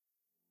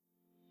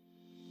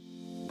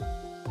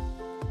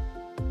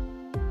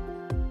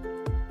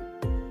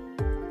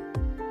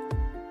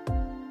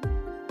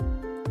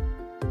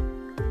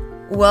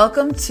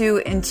Welcome to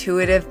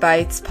Intuitive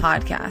Bites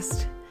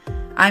podcast.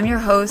 I'm your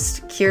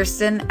host,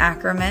 Kirsten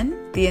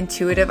Ackerman, the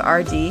Intuitive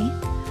RD.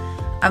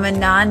 I'm a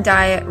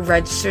non-diet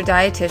registered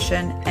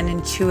dietitian and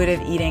intuitive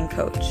eating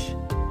coach.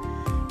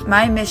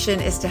 My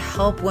mission is to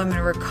help women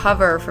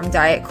recover from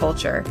diet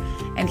culture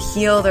and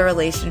heal their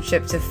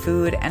relationship to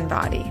food and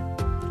body.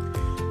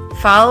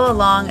 Follow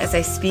along as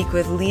I speak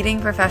with leading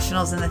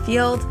professionals in the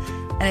field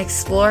and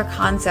explore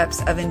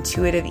concepts of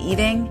intuitive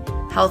eating,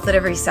 health at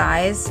every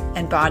size,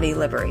 and body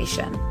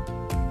liberation.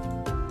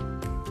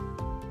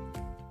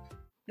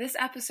 This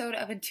episode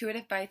of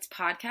Intuitive Bites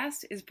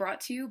podcast is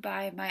brought to you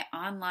by my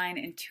online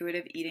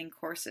intuitive eating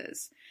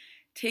courses.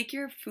 Take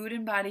your food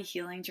and body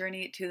healing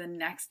journey to the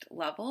next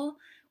level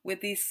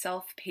with these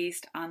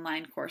self-paced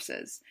online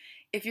courses.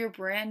 If you're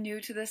brand new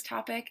to this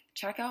topic,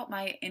 check out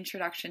my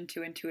Introduction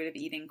to Intuitive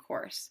Eating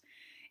course.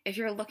 If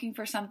you're looking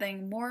for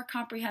something more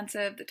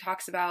comprehensive that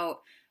talks about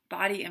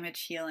body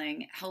image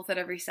healing, health at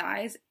every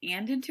size,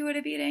 and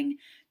intuitive eating,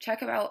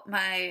 check out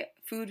my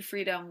Food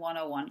Freedom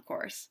 101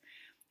 course.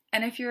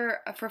 And if you're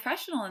a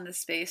professional in this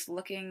space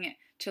looking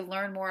to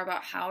learn more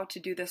about how to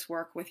do this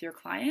work with your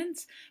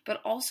clients,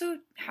 but also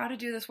how to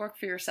do this work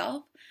for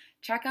yourself,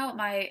 check out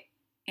my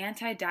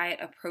Anti-Diet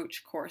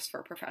Approach course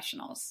for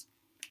professionals.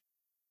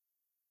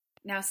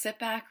 Now sit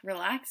back,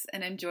 relax,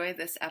 and enjoy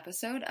this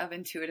episode of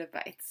Intuitive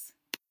Bites.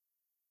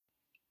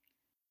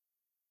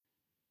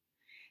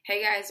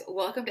 Hey guys,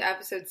 welcome to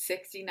episode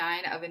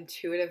 69 of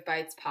Intuitive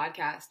Bites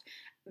podcast.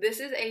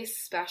 This is a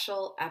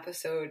special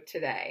episode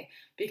today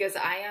because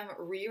I am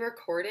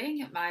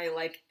re-recording my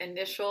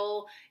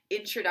initial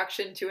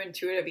introduction to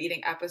intuitive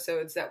eating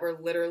episodes that were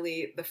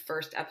literally the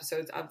first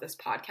episodes of this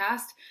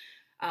podcast.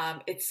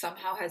 It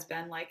somehow has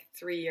been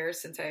 3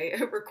 years since I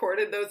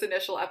recorded those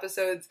initial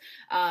episodes.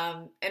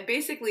 And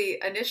basically,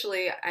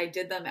 initially, I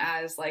did them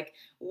as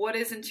what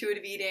is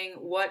intuitive eating,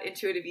 what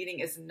intuitive eating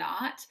is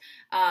not,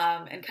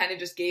 and kind of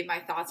just gave my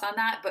thoughts on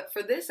that. But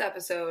for this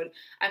episode,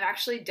 I'm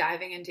actually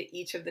diving into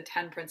each of the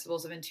 10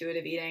 principles of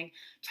intuitive eating,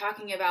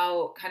 talking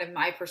about kind of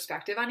my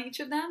perspective on each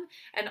of them,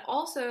 and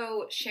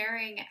also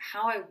sharing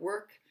how I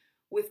work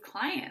with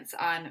clients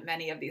on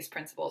many of these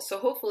principles. So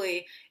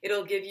hopefully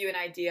it'll give you an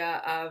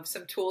idea of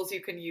some tools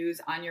you can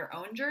use on your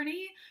own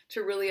journey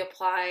to really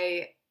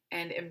apply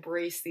and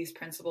embrace these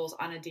principles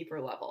on a deeper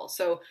level.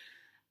 So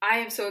I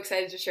am so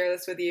excited to share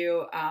this with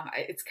you.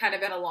 It's kind of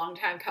been a long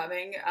time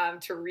coming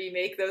to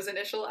remake those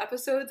initial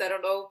episodes. I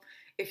don't know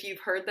if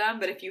you've heard them,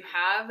 but if you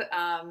have,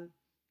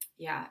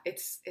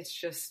 it's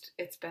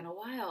been a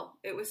while.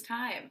 It was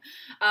time.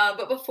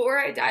 But before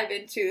I dive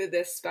into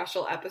this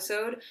special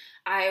episode,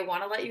 I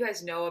want to let you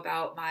guys know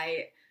about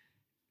my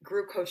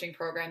group coaching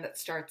program that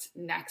starts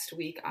next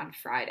week on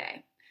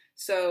Friday.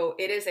 So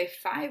it is a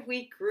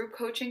 5-week group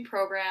coaching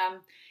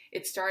program.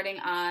 It's starting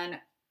on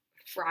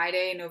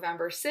Friday,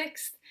 November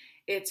 6th.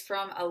 It's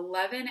from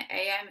 11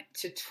 a.m.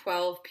 to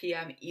 12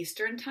 p.m.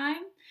 Eastern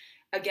time.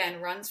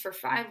 Again, runs for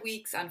 5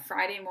 weeks on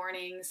Friday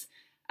mornings.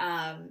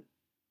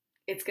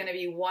 It's going to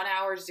be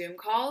 1-hour Zoom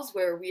calls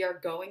where we are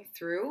going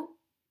through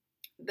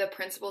the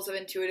principles of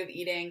intuitive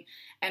eating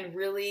and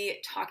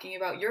really talking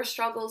about your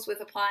struggles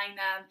with applying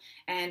them.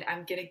 And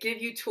I'm going to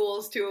give you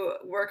tools to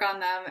work on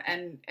them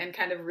and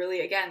kind of really,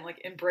 again,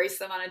 embrace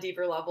them on a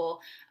deeper level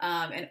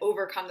and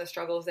overcome the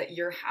struggles that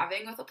you're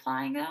having with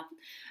applying them.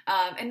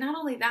 And not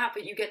only that,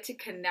 but you get to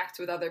connect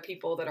with other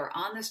people that are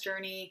on this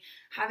journey,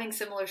 having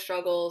similar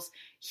struggles,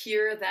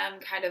 hear them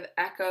kind of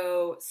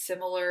echo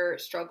similar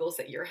struggles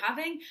that you're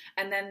having.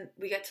 And then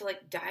we get to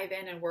dive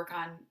in and work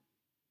on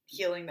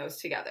healing those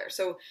together.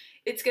 So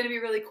it's going to be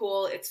really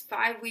cool. It's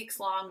 5 weeks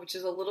long, which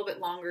is a little bit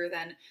longer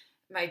than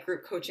my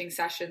group coaching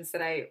sessions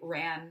that I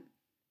ran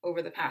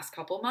over the past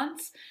couple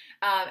months.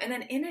 And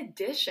then in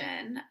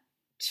addition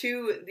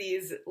to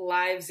these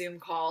live Zoom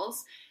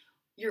calls,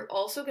 you're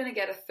also going to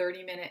get a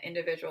 30-minute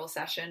individual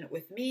session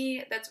with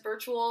me that's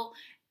virtual,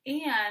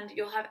 and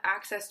you'll have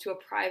access to a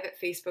private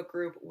Facebook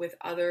group with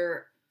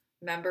other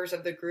members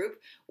of the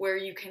group where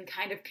you can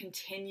kind of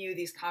continue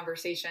these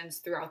conversations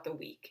throughout the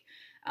week.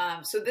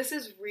 So this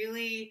is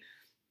really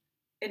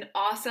an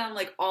awesome,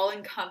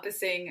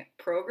 all-encompassing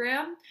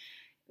program.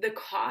 The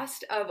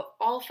cost of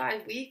all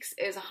 5 weeks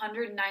is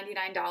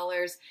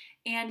 $199,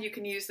 and you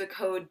can use the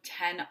code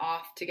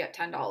 10OFF to get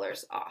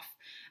 $10 off.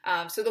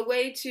 So the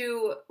way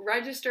to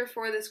register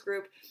for this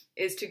group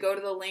is to go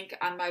to the link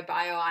on my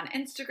bio on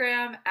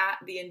Instagram at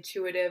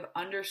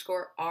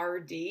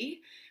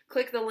 @theintuitive_RD.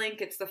 Click the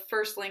link. It's the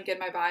first link in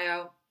my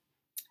bio,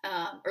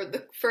 or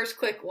the first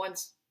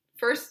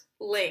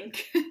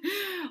link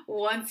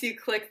once you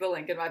click the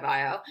link in my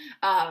bio,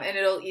 and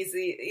it'll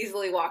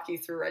easily walk you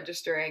through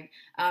registering,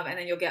 and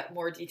then you'll get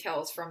more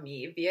details from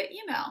me via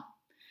email.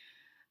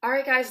 All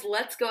right, guys,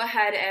 let's go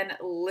ahead and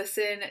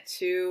listen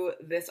to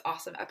this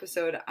awesome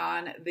episode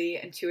on the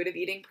intuitive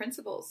eating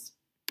principles.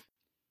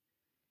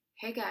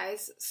 Hey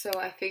guys, so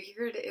I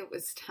figured it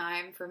was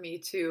time for me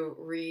to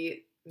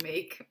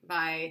remake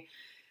my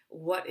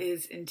What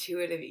is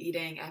Intuitive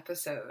Eating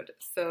episode.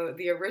 So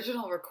the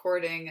original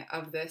recording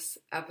of this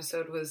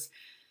episode was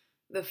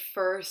the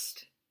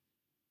first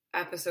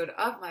episode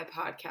of my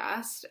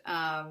podcast,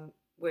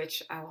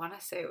 which I want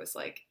to say it was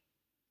like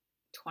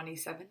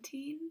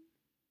 2017.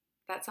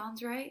 That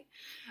sounds right.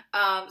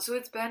 So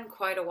it's been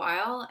quite a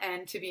while,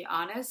 and to be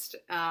honest,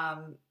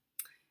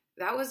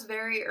 that was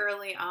very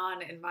early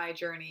on in my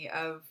journey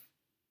of,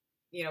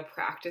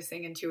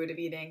 practicing intuitive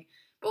eating,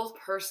 both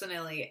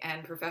personally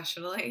and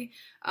professionally.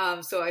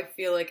 So I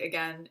feel like,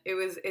 again,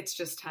 it's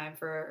just time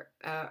for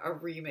a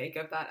remake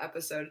of that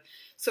episode.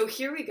 So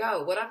here we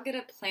go. What I'm going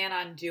to plan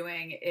on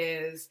doing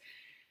is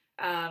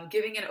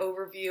giving an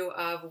overview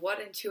of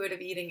what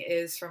intuitive eating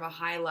is from a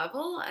high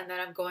level, and then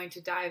I'm going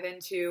to dive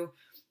into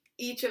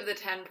each of the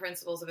 10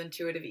 principles of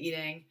intuitive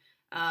eating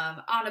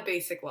on a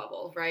basic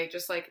level, right?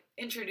 Just like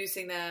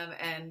introducing them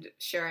and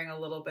sharing a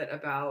little bit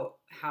about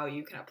how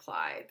you can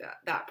apply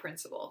that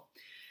principle.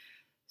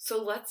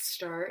 So let's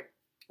start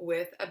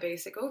with a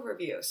basic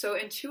overview. So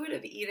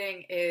intuitive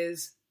eating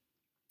is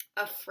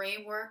a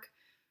framework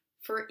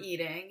for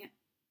eating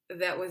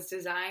that was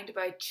designed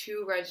by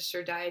two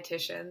registered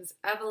dietitians,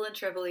 Evelyn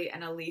Tribole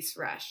and Elyse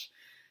Resch.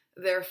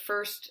 Their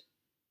first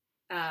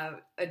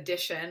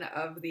edition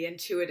of the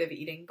intuitive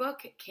eating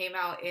book came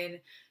out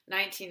in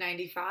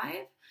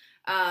 1995,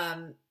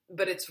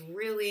 but it's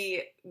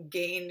really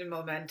gained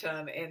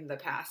momentum in the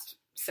past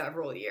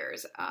several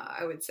years,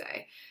 I would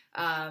say.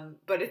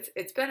 But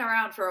it's been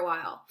around for a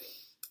while.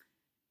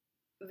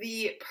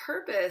 The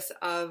purpose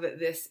of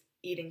this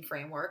eating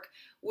framework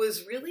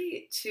was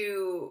really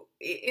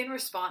in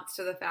response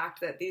to the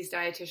fact that these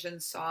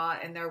dietitians saw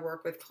in their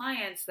work with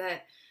clients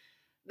that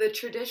the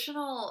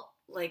traditional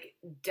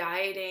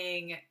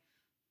dieting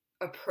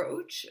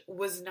approach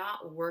was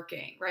not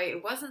working, right?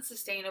 It wasn't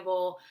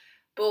sustainable.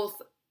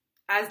 Both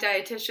as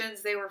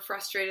dietitians, they were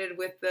frustrated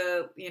with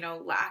the,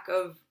 lack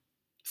of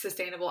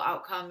sustainable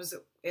outcomes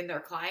in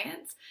their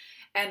clients.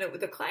 And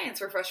the clients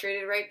were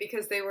frustrated, right?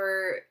 Because they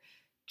were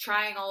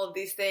trying all of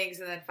these things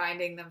and then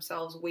finding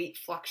themselves weight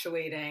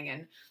fluctuating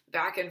and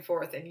back and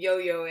forth and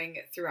yo-yoing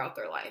throughout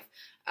their life.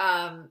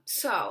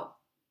 So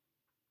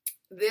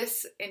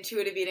this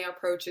intuitive eating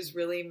approach is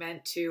really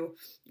meant to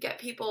get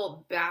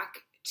people back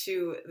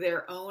to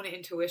their own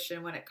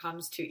intuition when it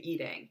comes to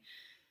eating.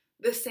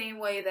 The same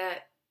way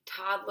that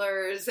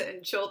toddlers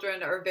and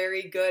children are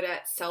very good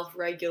at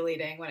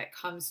self-regulating when it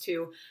comes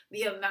to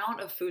the amount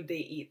of food they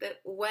eat, that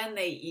when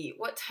they eat,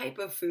 what type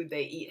of food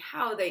they eat,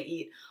 how they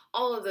eat,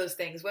 all of those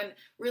things. When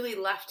really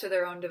left to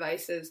their own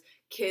devices,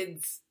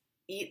 kids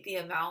eat the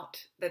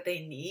amount that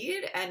they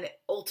need and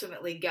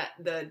ultimately get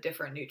the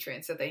different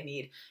nutrients that they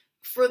need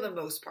for the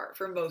most part,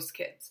 for most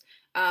kids.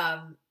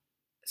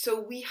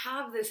 So we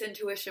have this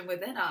intuition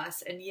within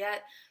us, and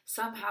yet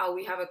somehow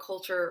we have a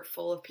culture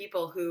full of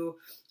people who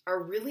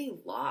are really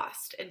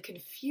lost and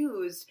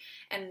confused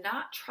and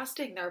not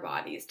trusting their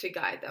bodies to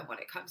guide them when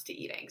it comes to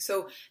eating.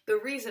 So the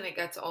reason it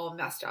gets all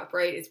messed up,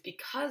 right, is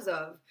because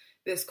of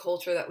this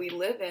culture that we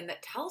live in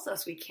that tells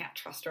us we can't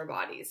trust our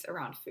bodies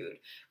around food,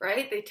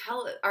 right?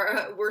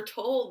 We're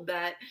told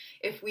that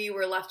if we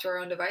were left to our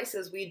own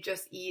devices, we'd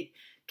just eat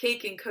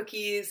cake and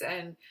cookies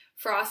and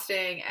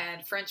frosting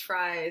and French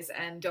fries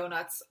and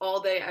donuts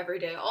all day, every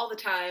day, all the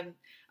time.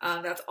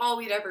 That's all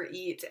we'd ever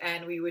eat,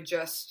 and we would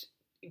just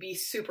be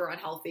super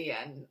unhealthy,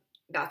 and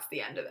that's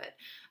the end of it.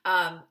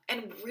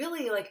 And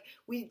really,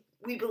 we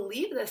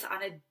believe this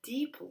on a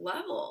deep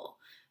level,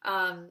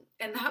 and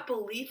that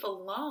belief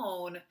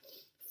alone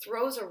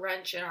throws a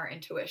wrench in our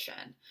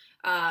intuition.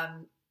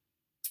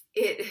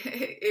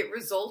 It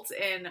results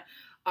in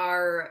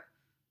our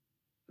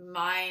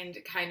mind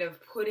kind of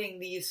putting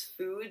these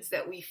foods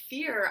that we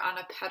fear on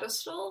a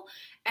pedestal,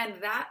 and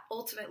that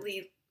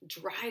ultimately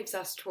drives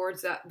us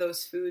towards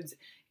those foods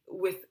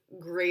with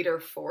greater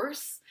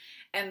force,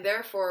 and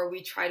therefore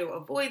we try to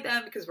avoid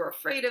them because we're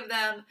afraid of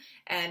them,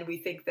 and we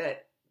think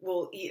that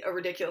we'll eat a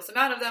ridiculous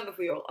amount of them if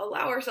we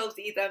allow ourselves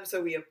to eat them.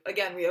 So we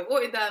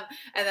avoid them,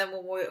 and then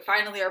when we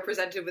finally are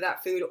presented with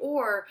that food,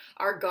 or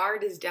our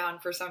guard is down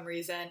for some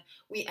reason,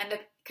 we end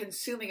up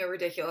consuming a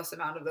ridiculous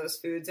amount of those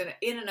foods and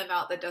in an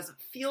amount that doesn't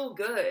feel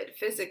good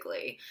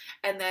physically,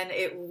 and then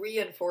it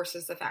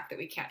reinforces the fact that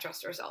we can't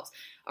trust ourselves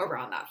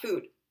around that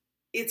food.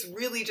 It's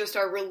really just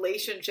our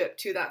relationship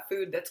to that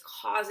food that's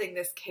causing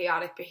this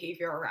chaotic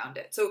behavior around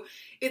it. So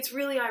it's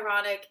really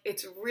ironic.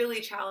 It's really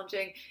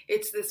challenging.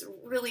 It's this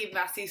really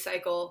messy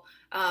cycle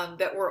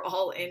that we're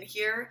all in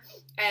here.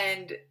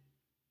 And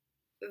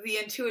the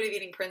intuitive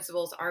eating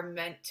principles are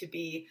meant to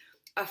be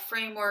a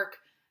framework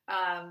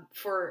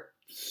for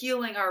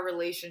healing our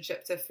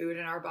relationship to food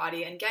in our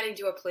body and getting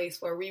to a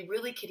place where we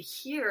really could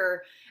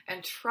hear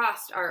and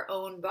trust our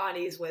own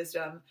body's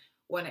wisdom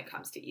when it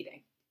comes to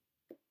eating.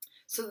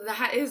 So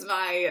that is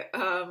my,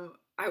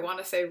 I want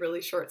to say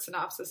really short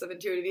synopsis of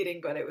intuitive eating,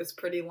 but it was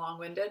pretty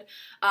long-winded.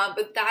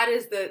 But that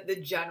is the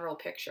general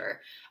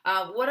picture.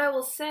 What I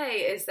will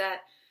say is that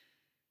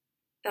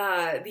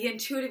the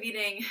intuitive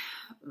eating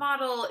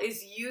model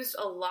is used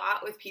a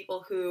lot with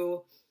people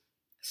who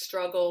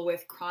struggle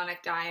with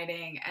chronic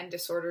dieting and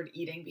disordered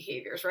eating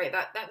behaviors, right?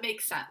 That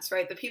makes sense,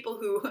 right? The people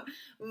who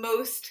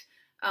most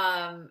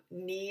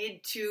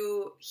need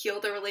to heal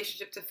their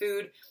relationship to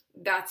food.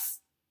 That's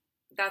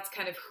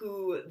kind of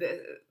who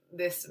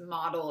this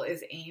model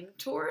is aimed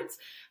towards.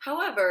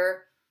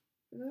 However,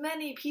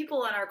 many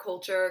people in our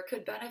culture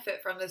could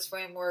benefit from this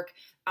framework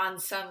on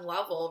some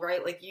level,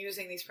 right? Like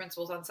using these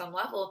principles on some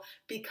level,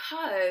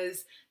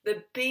 because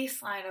the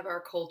baseline of our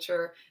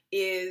culture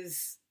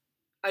is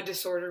a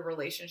disordered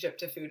relationship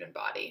to food and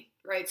body,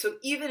 right? So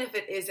even if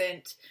it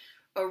isn't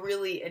a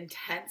really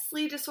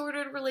intensely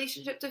disordered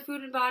relationship to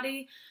food and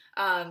body,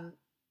 the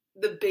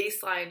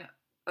baseline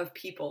of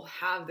people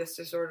have this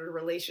disordered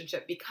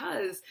relationship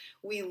because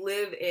we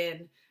live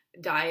in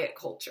diet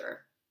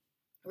culture,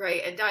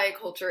 right? And diet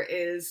culture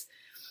is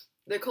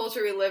the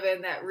culture we live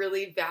in that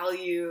really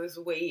values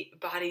weight,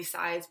 body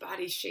size,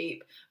 body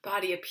shape,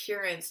 body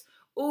appearance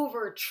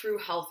over true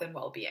health and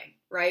well-being,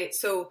 right?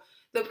 So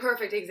the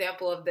perfect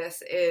example of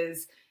this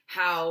is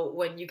how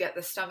when you get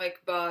the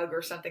stomach bug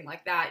or something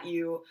like that,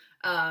 you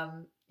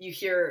end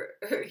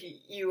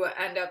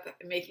up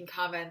making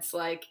comments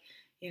like,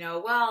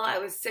 well, I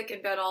was sick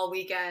in bed all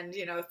weekend,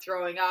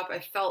 throwing up. I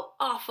felt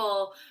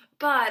awful,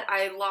 but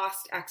I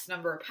lost X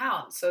number of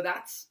pounds. So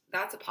that's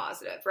a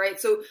positive, right?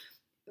 So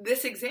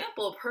this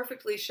example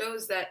perfectly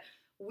shows that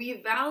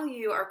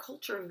our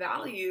culture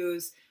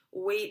values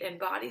weight and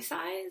body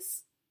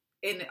size,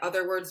 in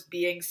other words,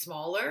 being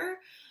smaller,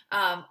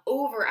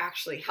 over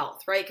actually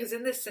health, right? Because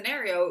in this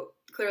scenario,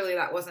 clearly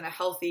that wasn't a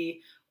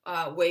healthy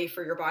way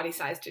for your body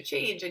size to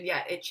change, and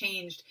yet it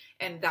changed,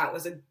 and that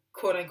was a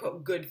quote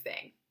unquote good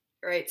thing,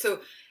 right?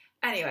 So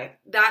anyway,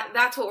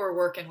 that's what we're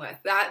working with.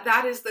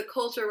 That is the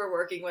culture we're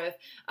working with.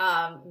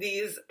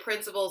 These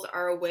principles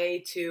are a way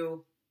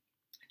to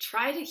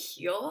try to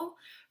heal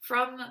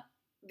from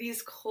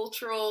these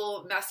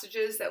cultural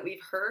messages that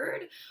we've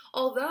heard,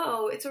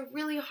 although it's a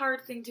really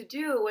hard thing to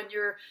do when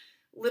you're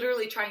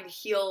literally trying to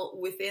heal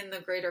within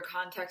the greater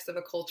context of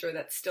a culture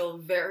that's still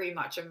very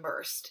much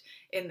immersed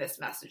in this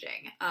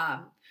messaging.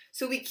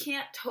 So we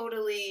can't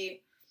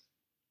totally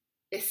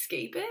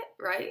escape it,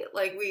 right?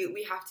 Like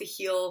we have to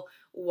heal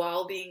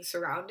while being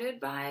surrounded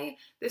by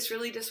this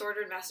really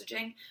disordered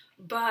messaging,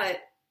 but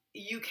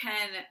you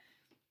can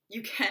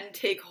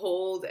take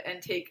hold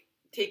and take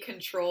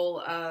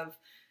control of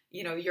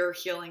your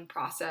healing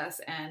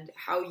process and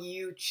how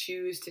you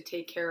choose to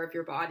take care of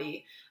your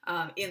body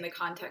in the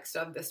context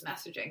of this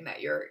messaging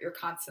that you're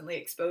constantly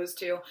exposed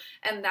to.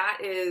 And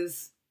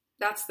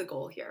that's the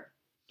goal here.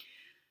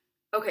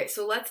 Okay,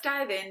 so let's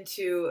dive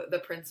into the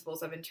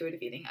principles of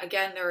intuitive eating.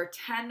 Again, there are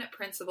 10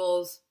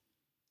 principles.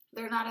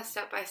 They're not a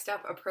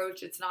step-by-step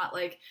approach. It's not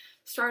like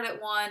start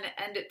at 1,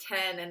 end at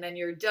 10, and then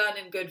you're done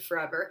and good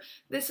forever.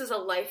 This is a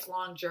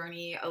lifelong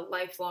journey, a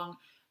lifelong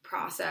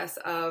process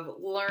of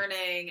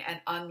learning and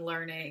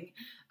unlearning.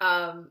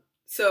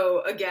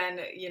 So again,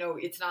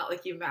 it's not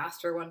like you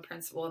master one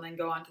principle and then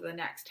go on to the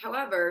next.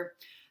 However,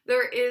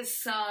 there is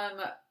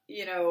some,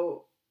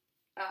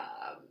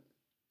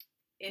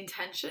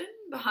 intention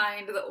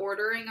behind the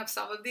ordering of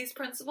some of these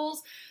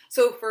principles.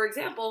 So for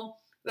example,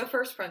 the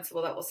first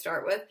principle that we'll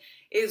start with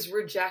is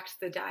reject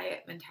the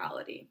diet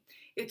mentality.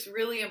 It's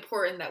really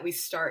important that we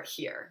start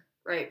here,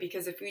 right?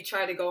 Because if we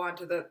try to go on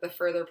to the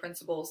further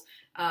principles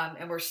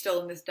and we're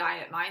still in this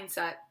diet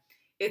mindset,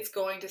 it's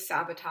going to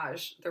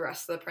sabotage the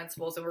rest of the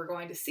principles, and we're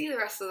going to see the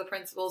rest of the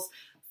principles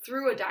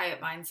through a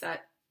diet mindset,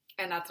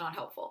 and that's not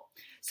helpful.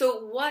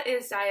 So what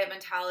is diet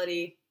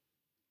mentality?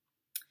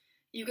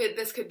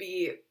 This could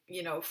be,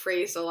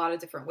 phrased a lot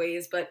of different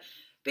ways, but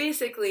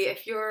basically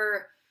if you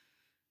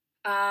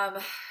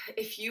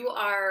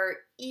are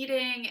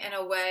eating in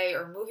a way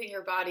or moving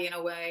your body in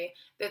a way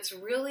that's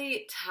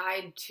really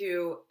tied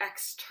to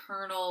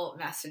external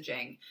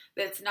messaging,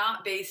 that's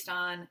not based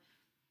on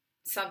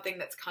something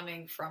that's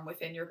coming from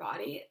within your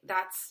body,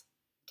 that's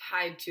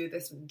tied to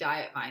this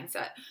diet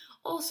mindset.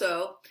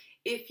 Also,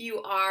 if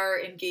you are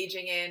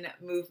engaging in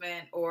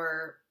movement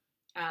or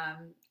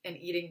an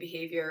eating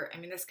behavior,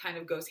 this kind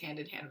of goes hand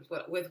in hand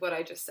with what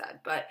I just said,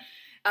 but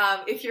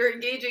if you're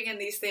engaging in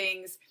these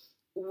things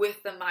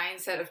with the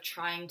mindset of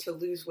trying to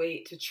lose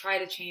weight, to try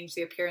to change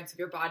the appearance of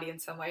your body in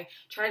some way,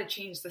 try to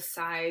change the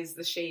size,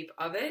 the shape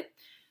of it,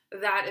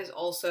 that is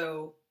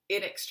also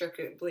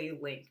inextricably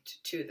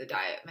linked to the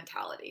diet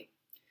mentality.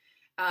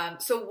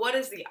 So what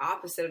is the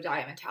opposite of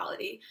diet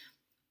mentality?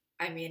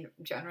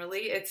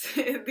 Generally, it's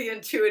the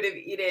intuitive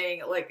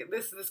eating, like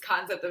this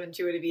concept of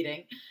intuitive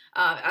eating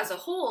as a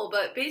whole,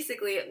 but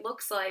basically it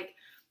looks like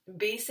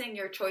basing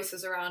your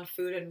choices around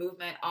food and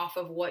movement off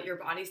of what your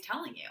body's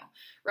telling you,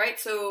 right?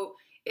 So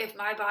if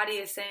my body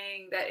is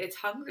saying that it's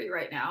hungry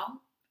right now,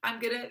 I'm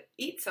going to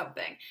eat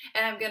something,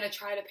 and I'm going to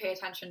try to pay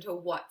attention to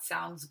what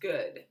sounds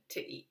good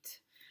to eat.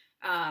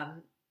 So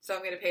I'm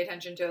going to pay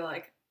attention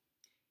to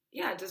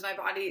does my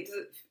body,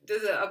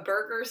 does a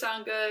burger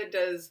sound good?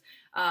 Does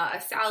a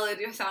salad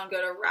sound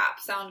good? A wrap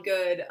sound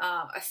good?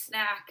 A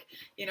snack,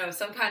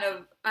 some kind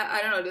of,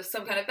 I don't know, just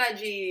some kind of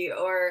veggie,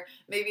 or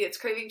maybe it's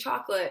craving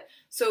chocolate.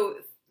 So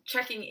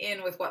checking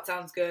in with what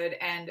sounds good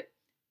and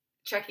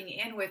checking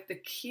in with the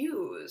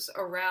cues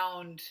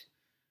around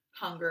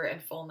hunger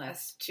and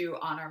fullness to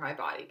honor my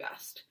body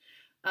best.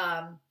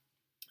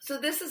 So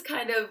this is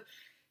kind of,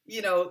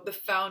 the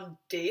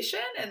foundation,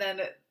 and then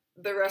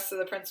the rest of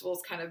the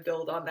principles kind of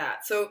build on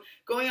that. So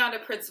going on to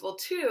principle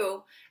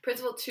two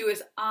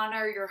is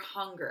honor your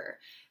hunger.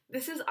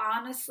 This is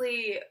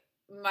honestly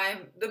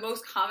the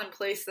most common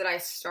place that I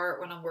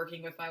start when I'm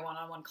working with my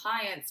one-on-one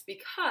clients,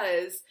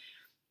 because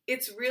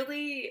it's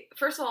really,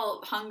 first of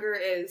all, hunger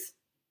is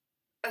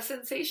a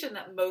sensation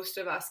that most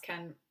of us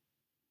can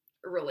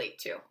relate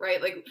to,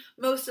 right? Like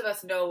most of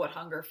us know what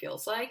hunger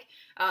feels like.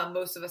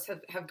 Most of us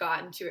have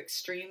gotten to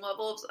extreme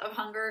levels of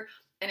hunger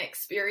and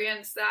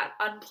experienced that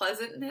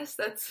unpleasantness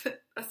that's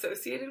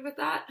associated with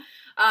that.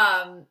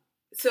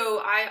 So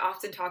I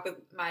often talk with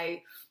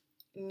my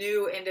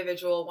new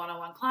individual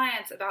one-on-one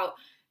clients about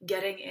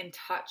getting in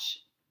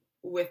touch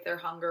with their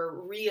hunger,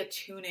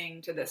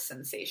 reattuning to this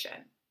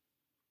sensation.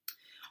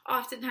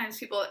 Oftentimes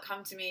people that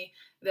come to me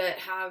that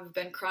have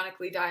been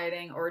chronically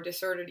dieting or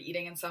disordered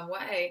eating in some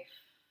way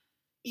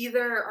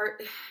either are,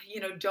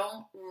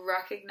 don't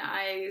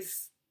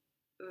recognize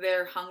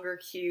their hunger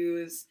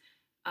cues,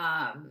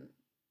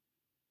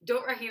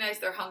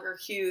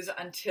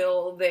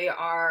 until they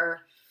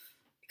are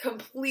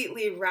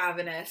completely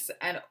ravenous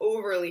and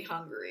overly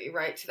hungry,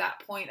 right? To that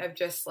point of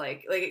just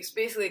like it's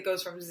basically, it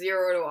goes from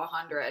 0 to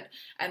 100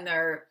 and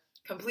they're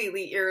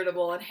completely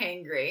irritable and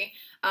hangry,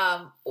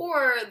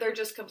 or they're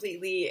just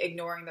completely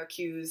ignoring their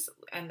cues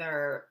and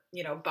they're,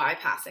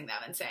 bypassing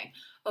them and saying,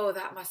 oh,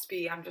 that must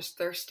be, I'm just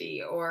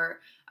thirsty, or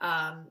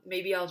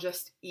maybe I'll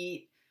just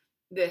eat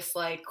this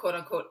like quote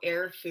unquote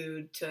air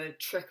food to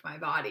trick my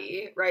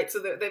body, right? So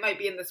they might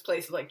be in this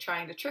place of like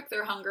trying to trick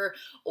their hunger,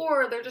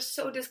 or they're just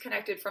so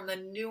disconnected from the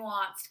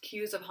nuanced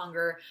cues of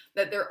hunger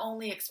that they're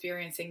only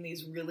experiencing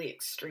these really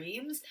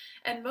extremes.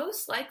 And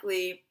most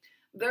likely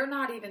they're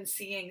not even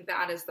seeing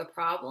that as the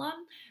problem.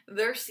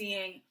 They're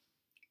seeing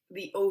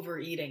the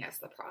overeating as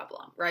the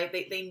problem, right?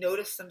 They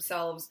notice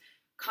themselves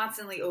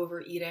constantly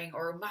overeating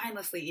or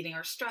mindlessly eating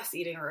or stress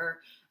eating or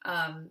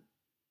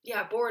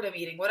boredom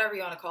eating, whatever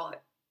you want to call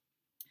it.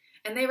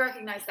 And they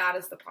recognize that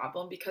as the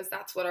problem because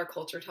that's what our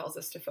culture tells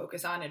us to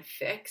focus on and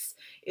fix,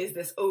 is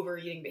this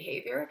overeating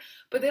behavior.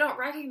 But they don't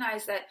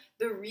recognize that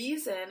the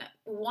reason,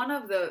 one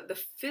of the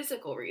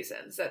physical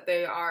reasons that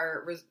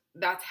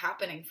that's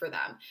happening for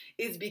them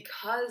is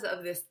because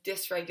of this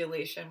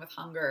dysregulation with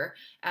hunger,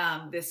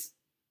 this,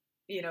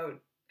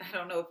 I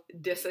don't know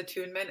if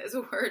disattunement is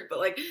a word, but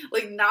like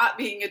not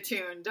being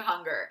attuned to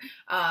hunger,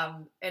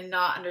 and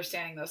not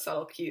understanding those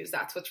subtle cues.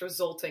 That's what's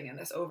resulting in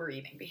this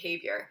overeating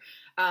behavior.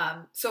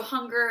 So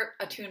hunger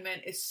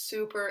attunement is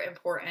super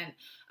important.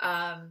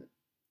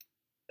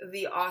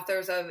 The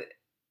authors of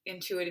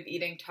Intuitive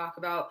Eating talk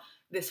about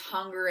this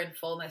hunger and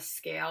fullness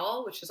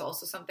scale, which is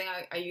also something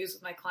I use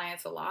with my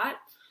clients a lot.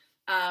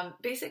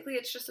 Basically,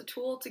 it's just a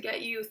tool to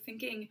get you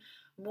thinking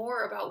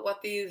more about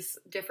what these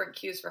different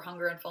cues for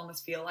hunger and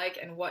fullness feel like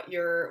and what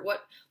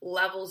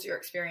levels you're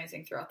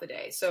experiencing throughout the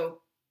day. So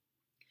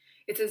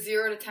it's a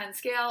 0 to 10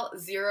 scale.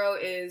 0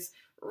 is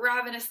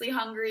ravenously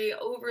hungry,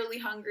 overly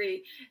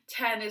hungry.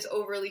 10 is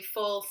overly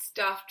full,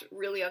 stuffed,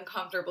 really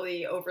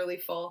uncomfortably, overly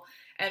full.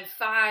 And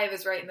 5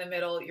 is right in the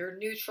middle. You're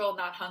neutral,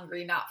 not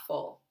hungry, not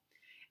full.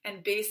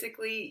 And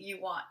basically,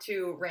 you want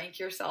to rank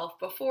yourself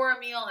before a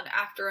meal and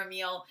after a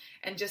meal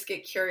and just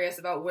get curious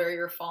about where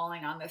you're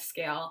falling on this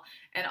scale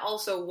and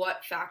also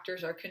what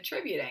factors are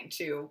contributing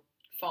to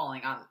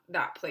falling on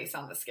that place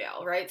on the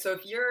scale, right? So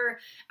if you're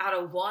at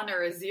a 1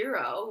 or a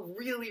 0,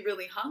 really,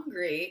 really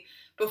hungry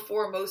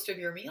before most of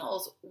your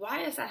meals,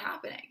 why is that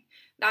happening?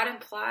 That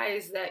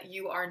implies that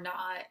you are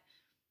not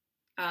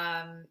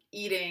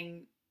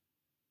eating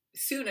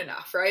soon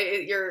enough,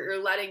 right?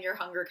 You're letting your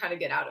hunger kind of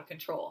get out of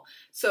control.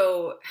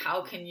 So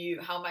how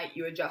might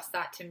you adjust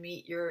that to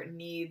meet your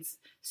needs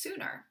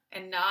sooner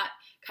and not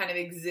kind of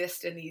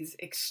exist in these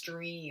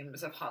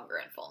extremes of hunger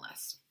and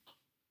fullness?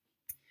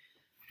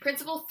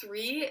 Principle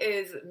 3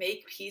 is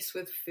make peace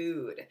with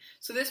food.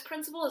 So this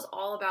principle is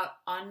all about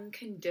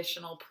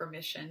unconditional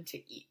permission to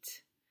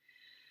eat.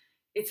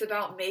 It's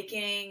about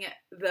making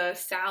the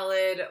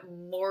salad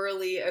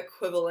morally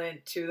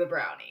equivalent to the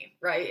brownie,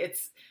 right?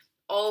 It's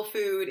all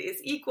food is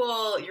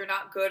equal. You're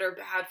not good or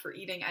bad for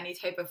eating any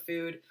type of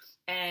food,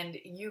 and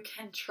you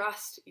can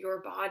trust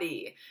your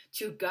body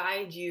to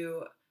guide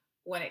you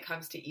when it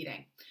comes to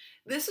eating.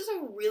 This is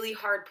a really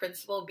hard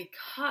principle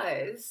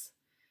because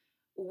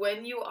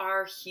when you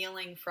are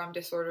healing from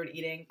disordered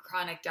eating,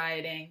 chronic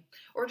dieting,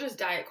 or just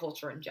diet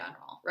culture in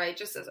general, right?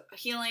 Just as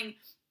healing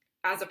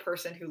as a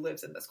person who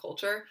lives in this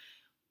culture,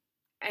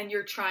 and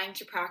you're trying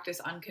to practice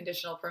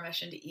unconditional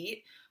permission to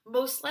eat,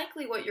 most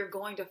likely what you're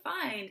going to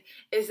find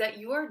is that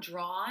you are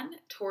drawn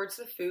towards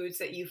the foods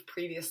that you've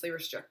previously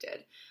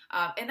restricted.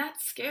 And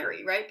that's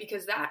scary, right?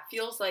 Because that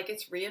feels like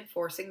it's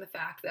reinforcing the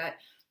fact that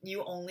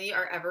you only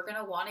are ever going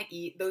to want to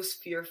eat those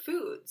fear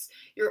foods.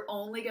 You're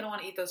only going to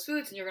want to eat those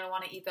foods, and you're going to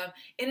want to eat them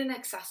in an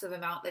excessive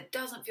amount that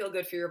doesn't feel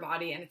good for your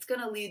body. And it's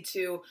going to lead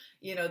to,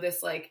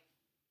 this like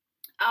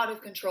out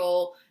of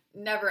control,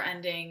 never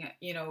ending,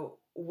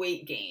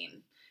 weight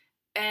gain.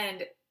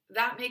 And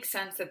that makes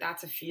sense that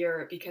that's a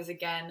fear, because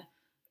again,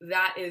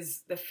 that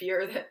is the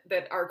fear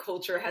that our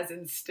culture has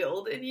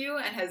instilled in you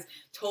and has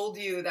told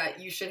you that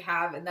you should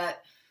have, and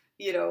that,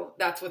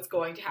 that's what's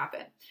going to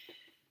happen.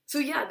 So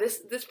yeah,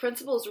 this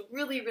principle is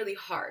really, really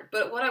hard.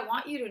 But what I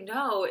want you to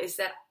know is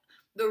that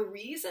the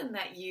reason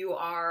that you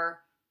are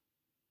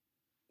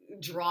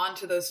drawn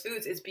to those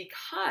foods is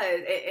because,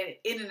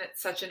 in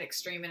such an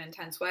extreme and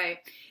intense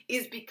way,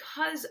 is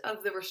because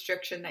of the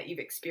restriction that you've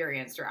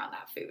experienced around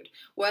that food,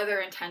 whether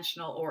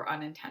intentional or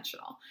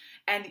unintentional.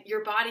 And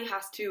your body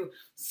has to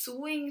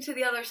swing to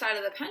the other side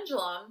of the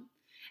pendulum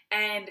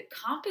and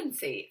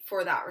compensate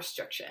for that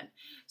restriction.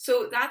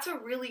 So that's a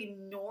really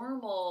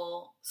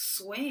normal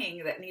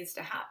swing that needs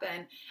to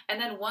happen.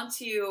 And then once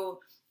you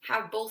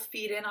have both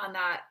feet in on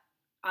that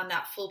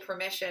full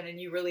permission, and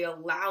you really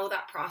allow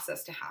that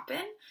process to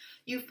happen,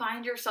 you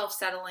find yourself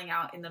settling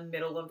out in the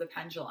middle of the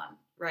pendulum,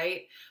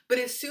 right? But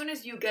as soon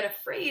as you get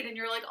afraid and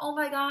you're like, oh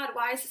my God,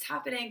 why is this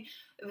happening?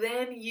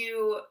 Then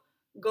you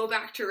go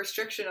back to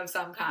restriction of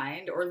some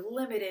kind, or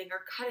limiting or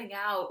cutting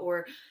out,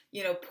 or,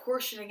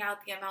 portioning out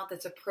the amount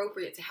that's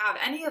appropriate to have.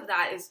 Any of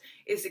that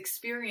is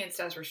experienced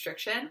as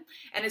restriction.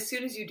 And as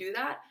soon as you do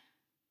that,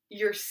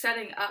 you're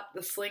setting up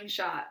the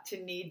slingshot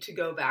to need to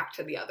go back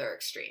to the other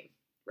extreme,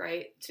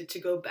 right? To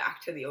go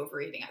back to the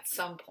overeating at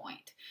some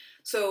point.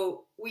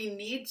 So we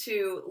need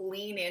to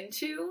lean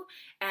into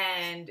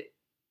and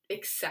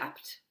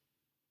accept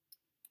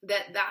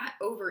that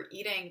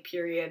overeating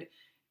period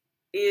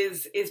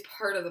is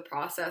part of the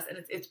process,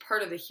 and it's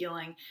part of the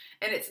healing.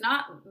 And it's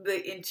not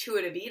the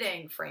intuitive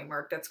eating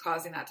framework that's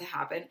causing that to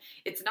happen.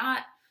 It's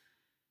not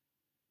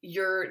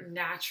your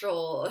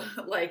natural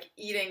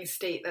eating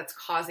state that's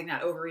causing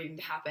that overeating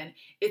to happen.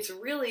 It's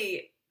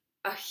really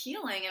a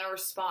healing and a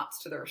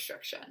response to the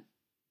restriction.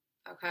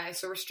 Okay,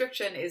 so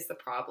restriction is the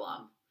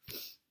problem.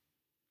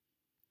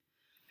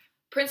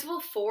 Principle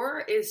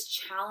 4 is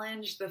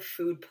challenge the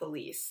food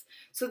police.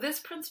 So this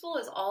principle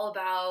is all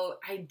about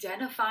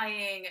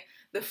identifying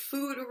the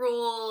food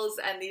rules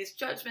and these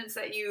judgments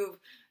that you've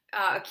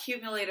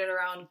accumulated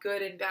around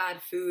good and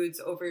bad foods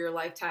over your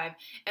lifetime,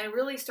 and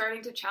really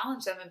starting to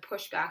challenge them and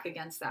push back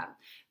against them.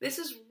 This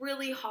is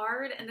really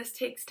hard, and this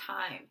takes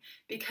time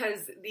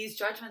because these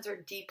judgments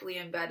are deeply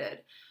embedded.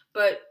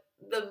 But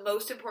the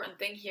most important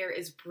thing here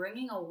is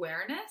bringing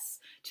awareness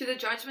to the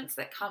judgments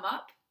that come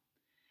up,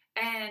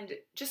 and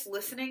just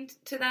listening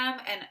to them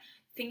and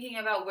thinking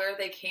about where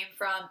they came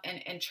from,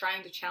 and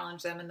trying to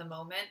challenge them in the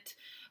moment,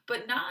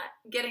 but not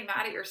getting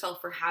mad at yourself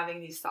for having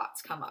these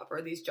thoughts come up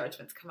or these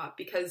judgments come up,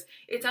 because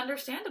it's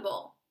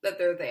understandable that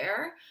they're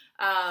there.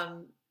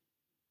 And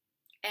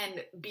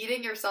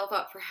beating yourself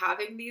up for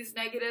having these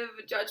negative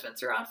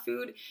judgments around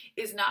food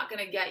is not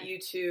going to get you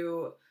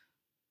to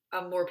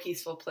a more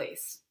peaceful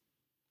place,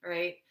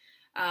 right?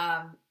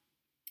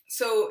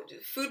 So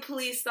food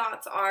police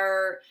thoughts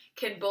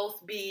can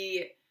both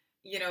be,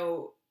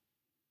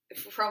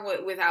 from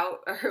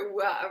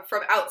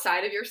from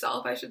outside of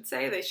yourself, I should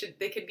say.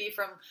 They could be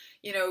from,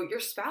 your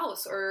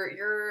spouse, or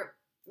your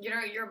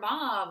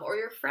mom, or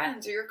your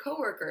friends, or your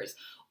coworkers.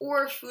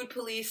 Or food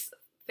police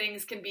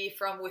things can be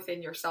from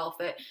within yourself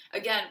that,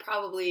 again,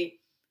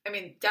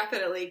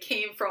 definitely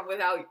came from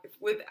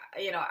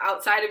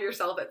outside of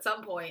yourself at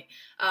some point,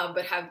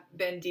 but have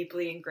been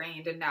deeply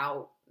ingrained, and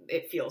now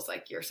it feels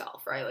like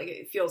yourself, right?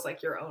 It feels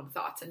like your own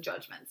thoughts and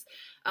judgments.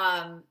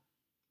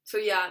 So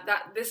yeah,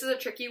 this is a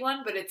tricky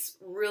one, but it's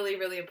really,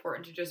 really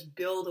important to just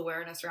build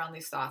awareness around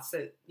these thoughts so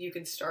that you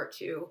can start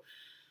to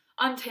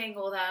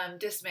untangle them,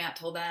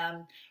 dismantle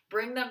them,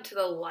 bring them to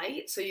the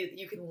light so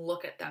you can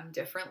look at them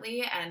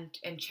differently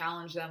and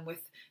challenge them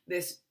with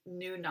this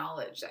new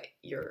knowledge that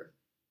you're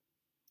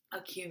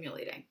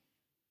accumulating.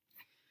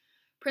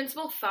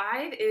 Principle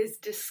 5 is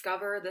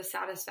discover the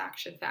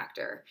satisfaction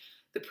factor.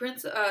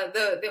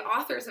 The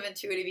authors of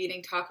intuitive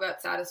eating talk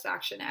about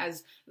satisfaction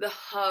as the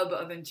hub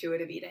of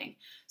intuitive eating.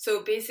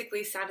 So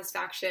basically,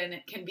 satisfaction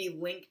can be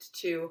linked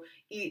to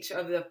each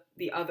of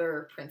the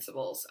other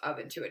principles of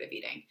intuitive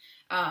eating.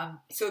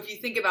 So if you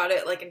think about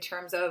it, in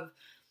terms of,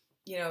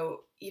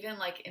 even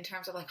in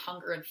terms of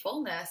hunger and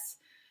fullness,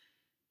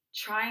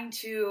 trying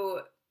to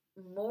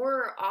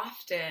more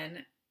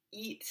often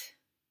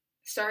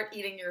start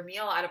eating your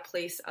meal at a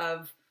place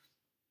of,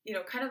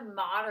 kind of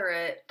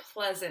moderate,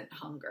 pleasant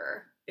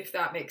hunger, if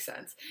that makes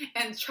sense.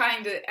 And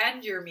trying to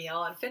end your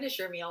meal and finish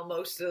your meal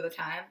most of the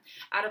time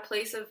at a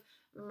place of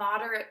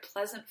moderate,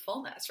 pleasant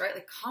fullness, right?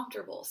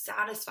 Comfortable,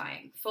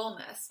 satisfying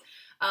fullness.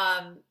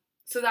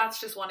 So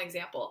that's just one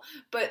example.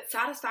 But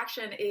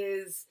satisfaction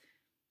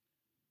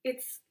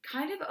it's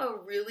kind of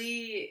a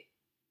really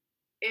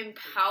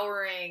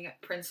empowering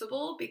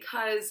principle,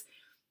 because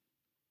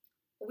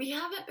we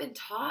haven't been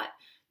taught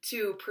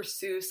to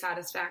pursue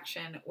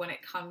satisfaction when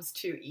it comes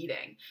to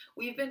eating.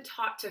 We've been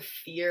taught to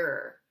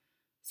fear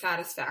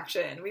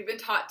satisfaction. We've been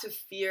taught to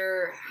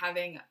fear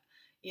having,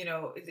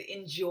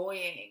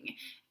 enjoying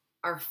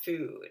our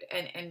food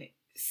and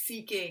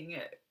seeking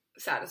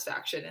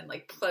satisfaction in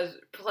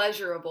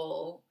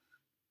pleasurable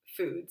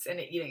foods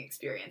and eating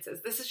experiences.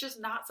 This is just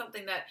not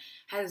something that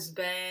has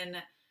been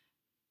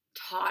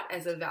taught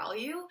as a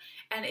value,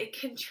 and it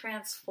can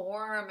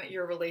transform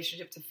your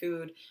relationship to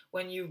food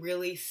when you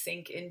really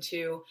sink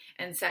into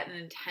and set an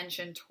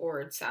intention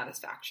towards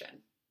satisfaction.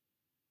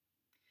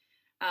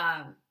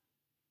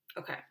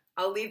 Okay,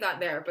 I'll leave that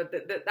there, but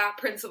that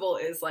principle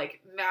is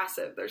like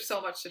massive. There's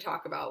so much to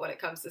talk about when it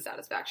comes to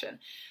satisfaction.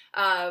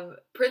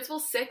 Principle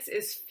 6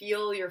 is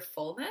feel your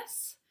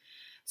fullness.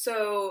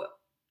 So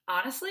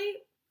honestly,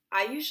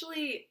 I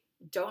usually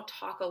don't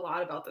talk a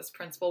lot about this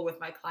principle with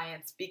my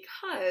clients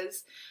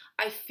because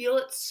I feel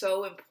it's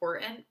so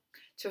important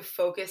to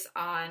focus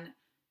on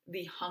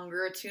the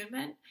hunger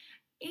attunement.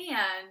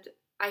 And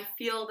I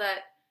feel that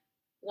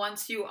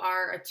once you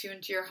are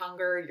attuned to your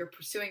hunger, you're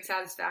pursuing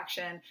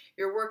satisfaction,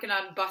 you're working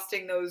on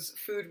busting those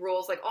food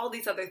rules, like all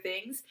these other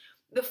things,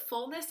 the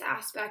fullness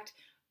aspect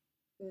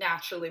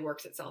naturally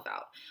works itself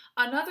out.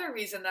 Another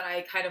reason that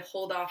I kind of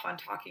hold off on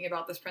talking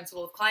about this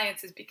principle with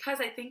clients is because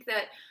I think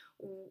that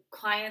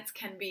clients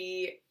can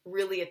be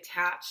really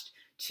attached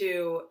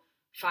to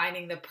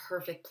finding the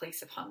perfect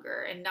place of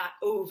hunger and not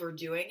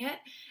overdoing it.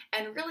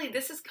 And really,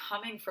 this is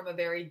coming from a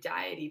very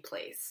diety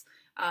place.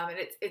 And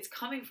it's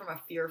coming from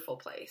a fearful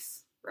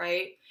place,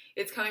 right?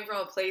 It's coming from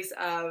a place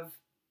of,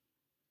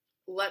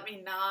 let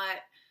me not,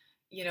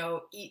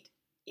 eat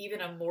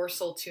even a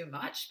morsel too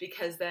much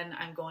because then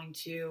I'm going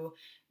to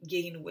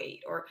gain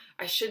weight, or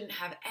I shouldn't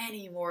have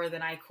any more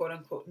than I quote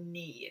unquote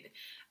need.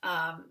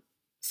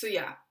 So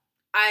yeah,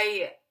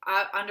 I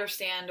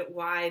understand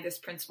why this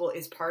principle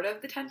is part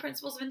of the 10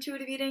 principles of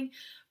intuitive eating,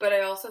 but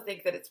I also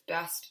think that it's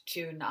best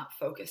to not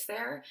focus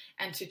there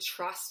and to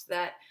trust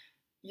that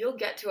you'll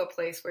get to a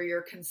place where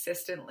you're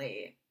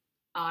consistently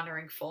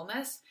honoring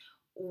fullness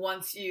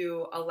once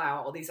you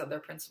allow all these other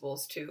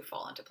principles to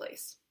fall into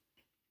place.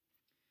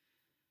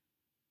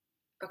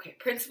 Okay,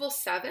 principle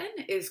 7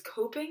 is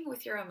coping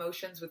with your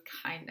emotions with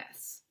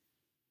kindness.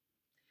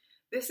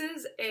 This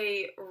is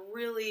a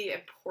really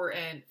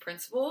important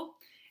principle,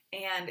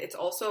 and it's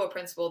also a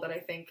principle that I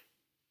think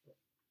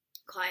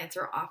clients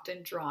are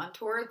often drawn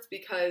towards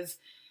because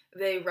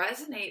they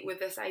resonate with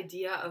this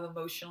idea of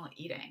emotional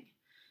eating.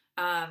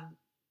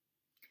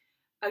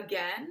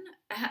 Again,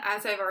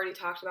 as I've already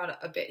talked about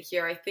a bit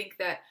here, I think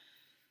that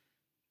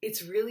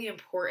it's really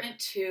important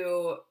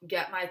to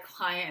get my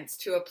clients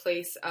to a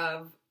place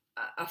of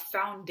a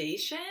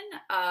foundation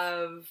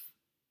of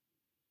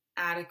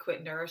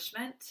adequate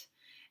nourishment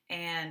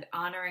and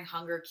honoring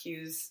hunger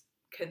cues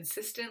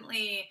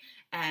consistently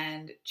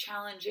and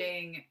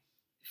challenging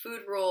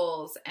food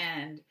rules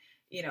and,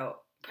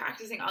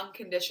 practicing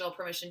unconditional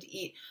permission to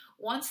eat.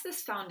 Once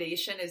this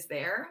foundation is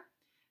there,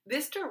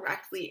 this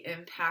directly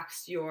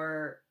impacts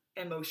your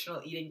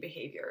emotional eating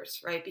behaviors,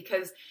 right?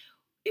 Because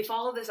if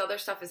all of this other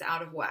stuff is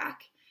out of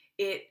whack,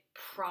 it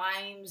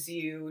primes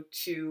you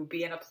to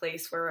be in a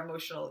place where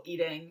emotional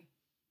eating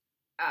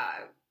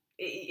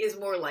is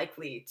more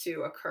likely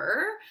to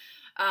occur.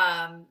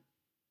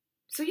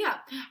 So yeah,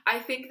 I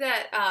think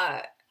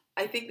that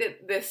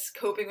this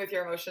coping with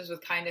your emotions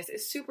with kindness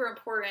is super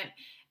important,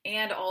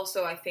 and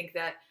also I think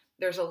that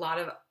there's a lot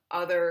of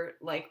other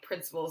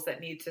principles that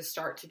need to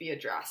start to be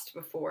addressed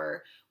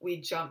before we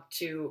jump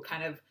to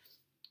kind of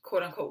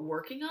quote unquote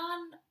working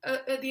on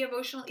the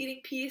emotional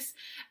eating piece.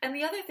 And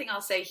the other thing I'll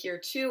say here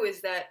too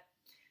is that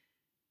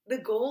the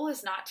goal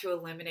is not to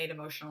eliminate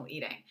emotional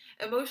eating.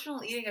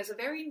 Emotional eating is a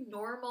very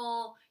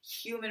normal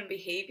human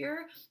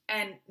behavior,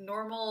 and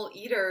normal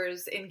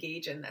eaters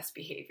engage in this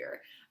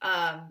behavior.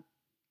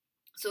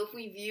 So if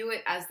we view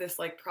it as this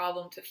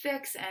problem to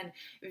fix and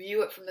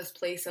view it from this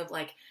place of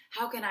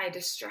how can I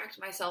distract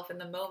myself in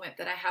the moment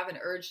that I have an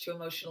urge to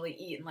emotionally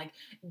eat and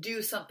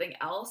do something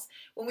else,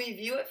 when we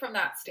view it from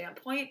that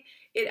standpoint,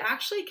 it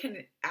actually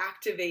can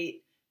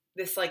activate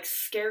this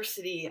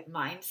scarcity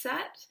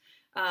mindset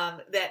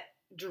that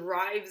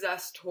drives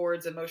us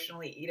towards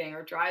emotionally eating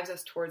or drives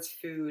us towards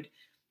food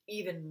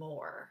even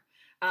more.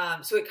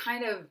 So it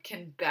kind of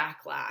can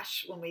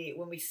backlash when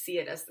we see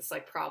it as this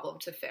problem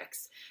to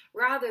fix,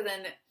 rather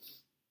than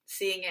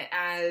seeing it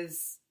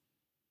as,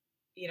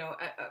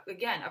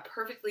 again, a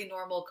perfectly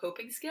normal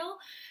coping skill.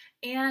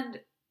 And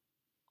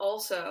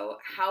also,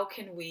 how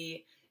can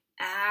we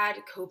add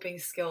coping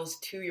skills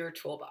to your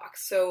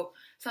toolbox? So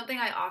something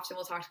I often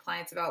will talk to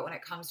clients about when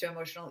it comes to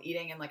emotional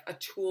eating and a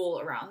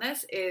tool around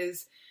this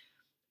is,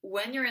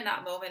 when you're in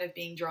that moment of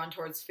being drawn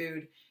towards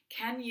food,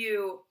 can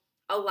you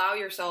allow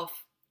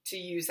yourself to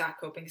use that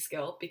coping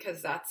skill,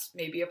 because that's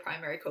maybe a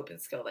primary coping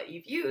skill that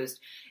you've used,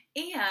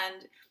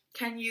 and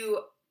can you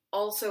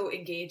also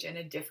engage in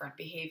a different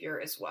behavior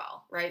as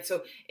well, right?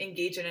 So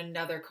engage in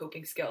another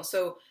coping skill.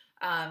 So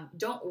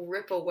don't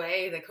rip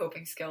away the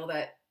coping skill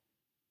that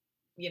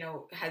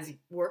has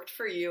worked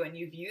for you and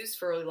you've used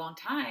for a really long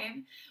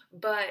time,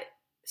 but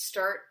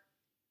start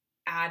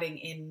adding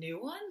in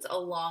new ones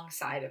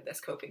alongside of this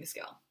coping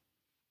skill.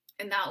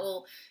 And that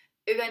will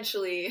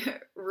eventually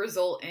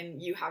result in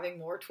you having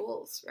more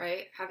tools,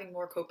 right? Having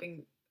more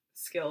coping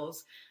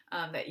skills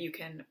that you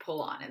can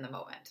pull on in the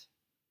moment.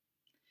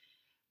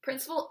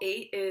 Principle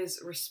 8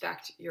 is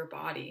respect your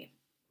body,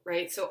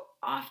 right? So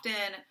often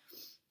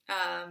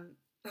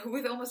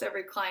with almost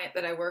every client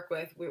that I work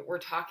with, we're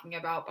talking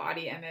about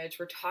body image.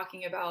 We're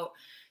talking about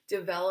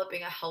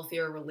developing a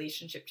healthier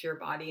relationship to your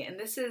body. And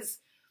this is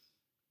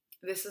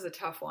a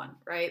tough one,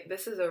 right?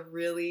 This is a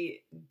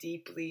really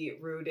deeply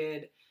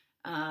rooted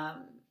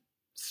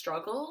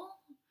struggle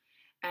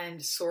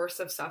and source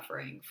of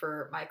suffering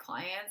for my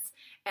clients.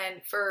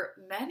 And for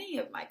many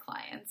of my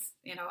clients,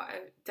 I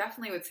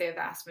definitely would say a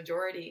vast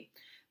majority,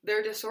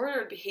 their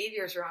disordered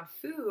behaviors around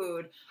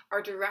food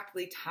are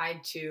directly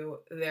tied to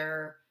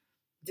their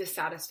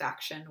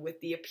dissatisfaction with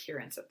the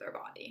appearance of their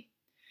body.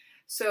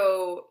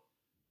 So,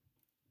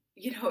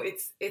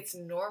 it's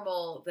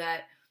normal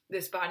that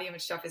this body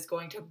image stuff is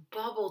going to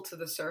bubble to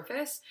the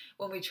surface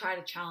when we try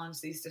to challenge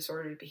these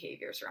disordered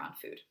behaviors around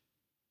food.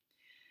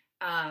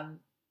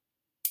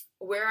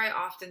 Where I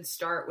often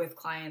start with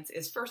clients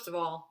is, first of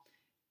all,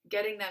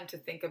 getting them to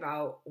think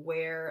about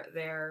where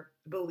their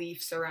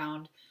beliefs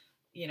around,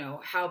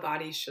 how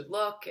bodies should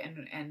look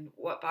and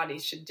what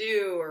bodies should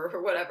do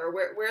or whatever,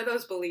 where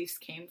those beliefs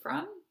came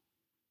from.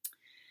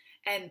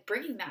 And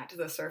bringing that to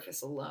the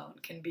surface alone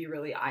can be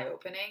really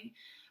eye-opening.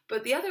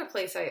 But the other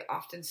place I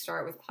often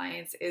start with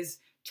clients is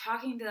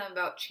talking to them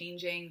about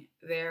changing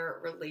their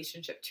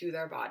relationship to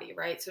their body,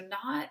 right? So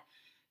not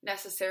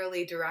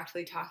necessarily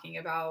directly talking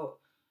about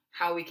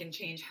how we can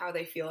change how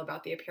they feel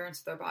about the appearance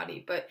of their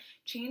body, but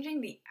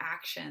changing the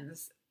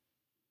actions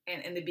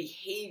and the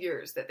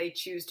behaviors that they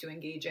choose to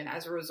engage in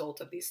as a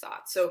result of these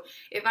thoughts. So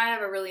if I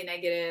have a really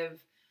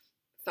negative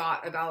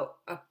thought about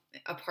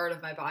a part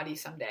of my body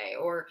someday,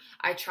 or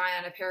I try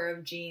on a pair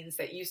of jeans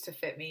that used to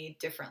fit me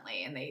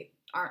differently and they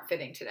aren't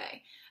fitting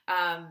today,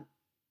 I'm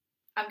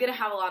going to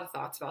have a lot of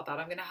thoughts about that.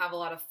 I'm going to have a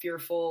lot of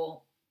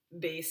fearful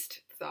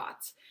based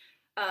thoughts.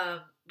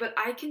 But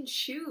I can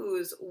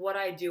choose what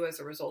I do as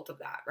a result of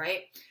that,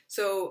 right?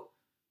 So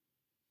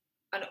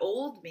an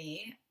old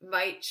me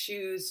might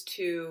choose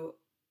to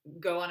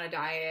go on a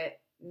diet,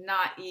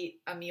 not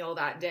eat a meal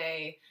that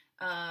day,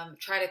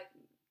 try to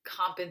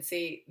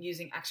compensate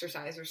using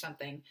exercise or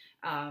something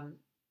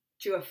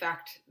to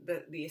affect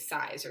the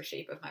size or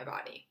shape of my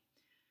body.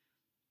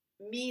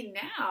 Me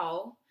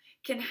now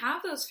can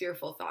have those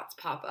fearful thoughts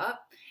pop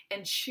up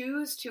and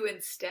choose to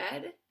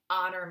instead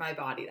honor my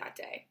body that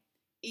day.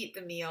 Eat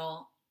the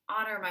meal,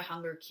 honor my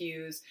hunger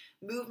cues,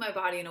 move my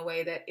body in a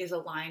way that is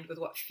aligned with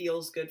what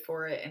feels good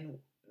for it and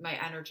my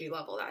energy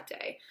level that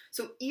day.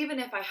 So even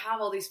if I have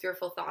all these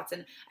fearful thoughts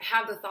and I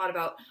have the thought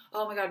about,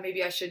 oh my God,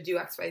 maybe I should do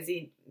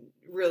XYZ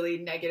really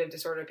negative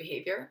disordered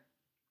behavior,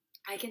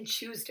 I can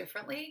choose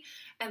differently.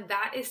 And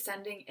that is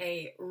sending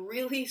a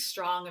really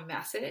strong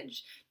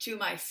message to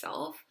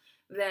myself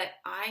that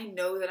I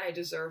know that I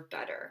deserve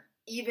better,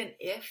 even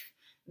if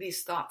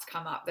these thoughts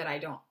come up that I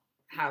don't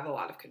have a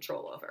lot of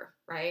control over,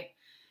 right?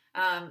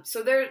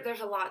 So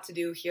there's a lot to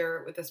do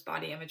here with this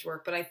body image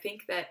work, but I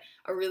think that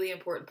a really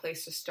important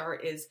place to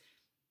start is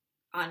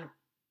on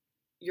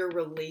your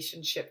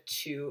relationship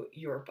to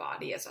your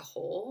body as a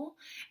whole,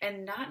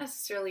 and not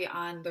necessarily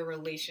on the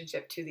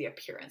relationship to the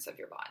appearance of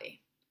your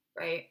body,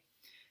 right?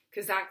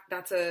 Because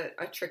that's a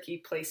tricky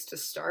place to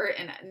start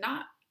and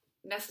not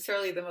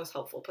necessarily the most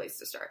helpful place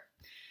to start.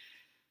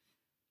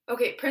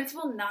 Okay,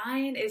 principle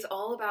 9 is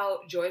all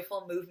about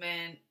joyful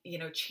movement,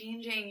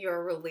 changing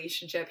your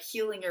relationship,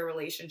 healing your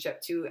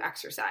relationship to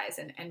exercise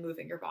and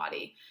moving your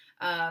body.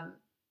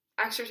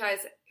 Exercise,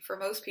 for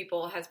most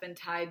people, has been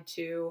tied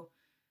to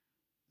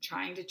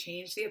trying to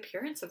change the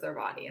appearance of their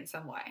body in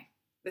some way.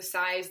 The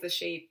size, the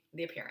shape,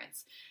 the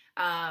appearance.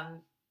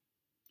 And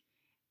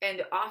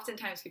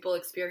oftentimes people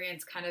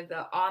experience kind of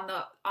the on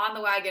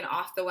the wagon,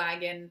 off the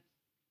wagon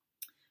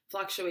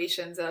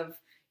fluctuations of,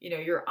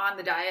 you're on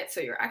the diet, so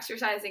you're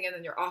exercising, and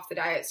then you're off the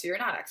diet, so you're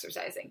not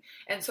exercising.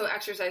 And so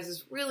exercise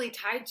is really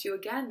tied to,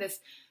 again,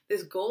 this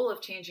goal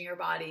of changing your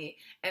body.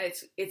 And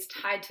it's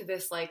tied to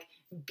this like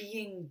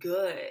being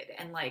good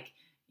and like,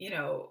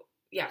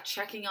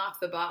 checking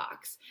off the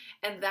box.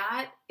 And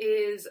that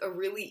is a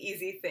really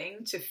easy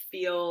thing to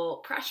feel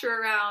pressure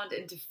around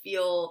and to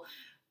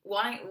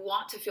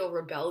want to feel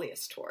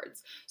rebellious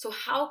towards. So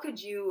how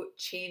could you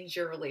change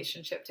your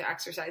relationship to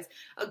exercise?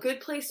 A good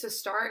place to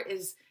start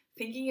is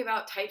thinking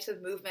about types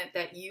of movement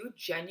that you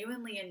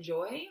genuinely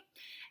enjoy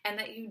and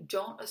that you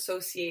don't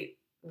associate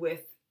with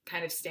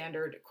kind of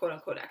standard quote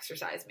unquote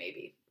exercise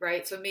maybe,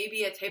 right? So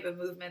maybe a type of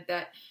movement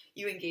that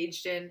you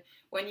engaged in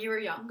when you were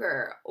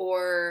younger,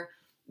 or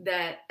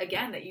that,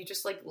 again, that you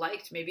just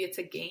liked. Maybe it's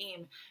a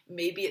game.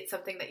 Maybe it's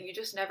something that you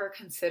just never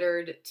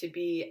considered to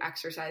be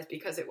exercise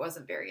because it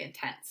wasn't very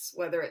intense,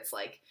 whether it's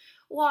like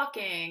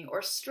walking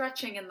or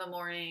stretching in the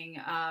morning,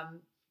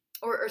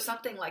 or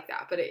something like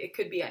that, but it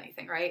could be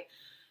anything, right?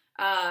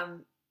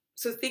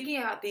 So thinking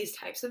about these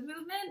types of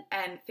movement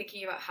and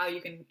thinking about how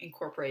you can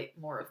incorporate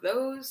more of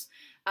those.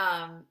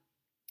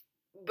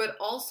 But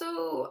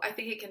also I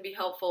think it can be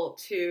helpful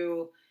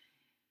to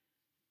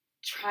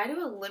try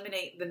to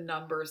eliminate the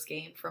numbers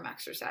game from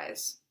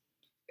exercise,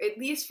 at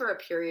least for a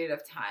period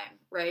of time,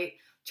 right?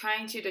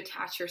 Trying to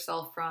detach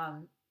yourself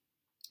from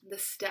the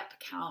step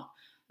count,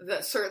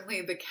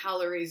 certainly the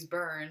calories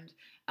burned,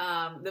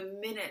 the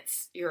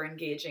minutes you're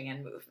engaging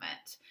in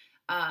movement.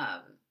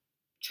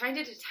 Trying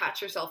to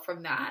detach yourself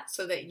from that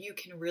so that you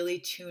can really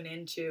tune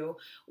into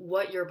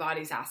what your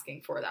body's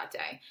asking for that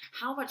day.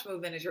 How much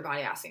movement is your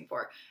body asking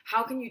for?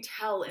 How can you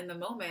tell in the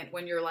moment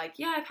when you're like,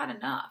 yeah, I've had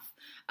enough?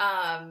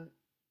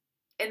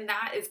 And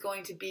that is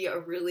going to be a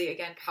really,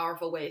 again,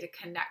 powerful way to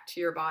connect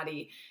to your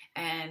body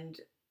and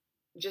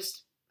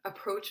just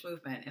approach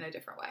movement in a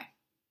different way.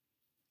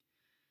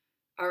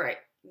 All right.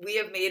 We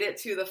have made it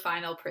to the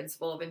final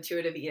principle of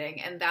intuitive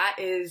eating, and that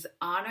is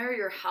honor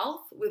your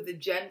health with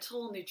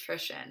gentle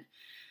nutrition.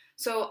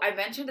 So I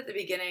mentioned at the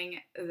beginning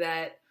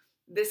that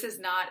this is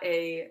not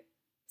a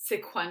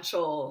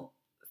sequential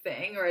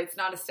thing, or it's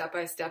not a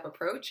step-by-step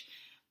approach,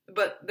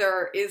 but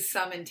there is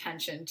some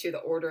intention to the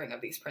ordering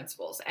of these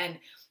principles. And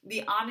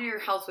the honor your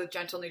health with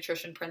gentle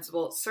nutrition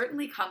principle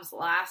certainly comes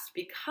last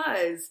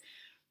because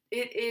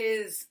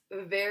it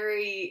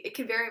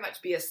can very much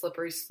be a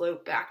slippery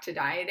slope back to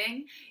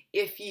dieting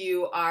if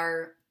you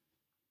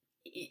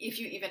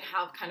even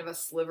have kind of a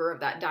sliver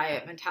of that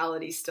diet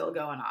mentality still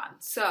going on.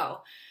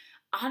 So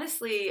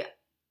honestly,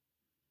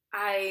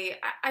 I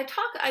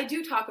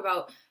do talk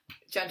about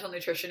gentle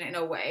nutrition in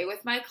a way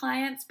with my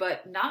clients,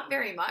 but not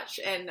very much,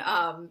 and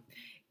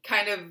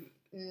kind of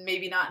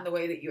maybe not in the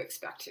way that you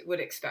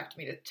would expect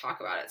me to talk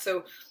about it.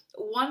 So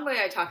one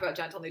way I talk about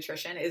gentle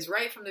nutrition is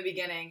right from the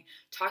beginning,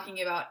 talking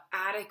about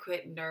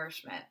adequate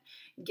nourishment,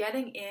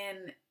 getting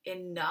in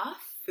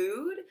enough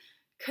food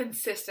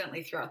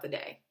consistently throughout the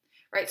day,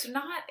 right? So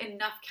not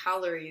enough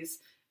calories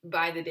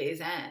by the day's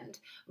end,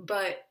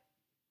 but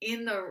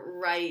in the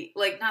right,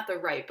 like not the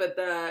right, but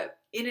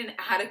in an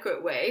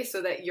adequate way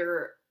so that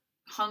your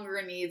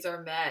hunger needs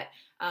are met,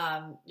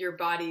 your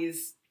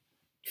body's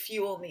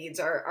fuel needs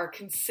are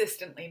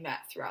consistently met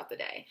throughout the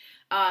day.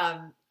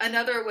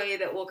 Another way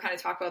that we'll kind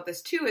of talk about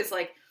this too is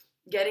like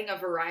getting a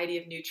variety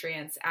of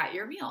nutrients at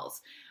your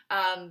meals.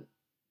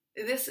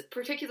 This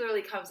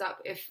particularly comes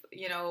up if,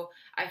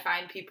 I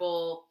find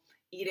people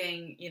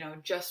eating,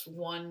 just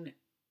one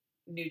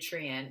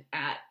nutrient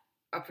at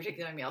a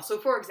particular meal. So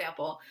for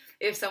example,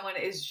 if someone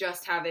is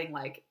just having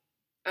like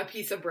a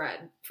piece of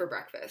bread for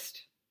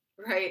breakfast,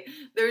 right?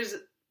 There's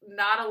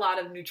not a lot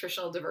of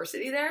nutritional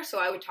diversity there. So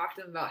I would talk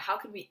to them about how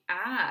can we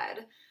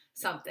add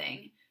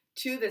something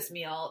to this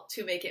meal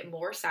to make it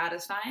more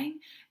satisfying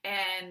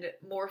and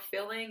more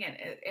filling,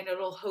 and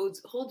it'll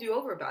hold you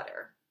over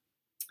better.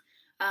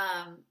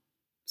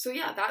 So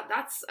yeah,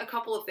 that's a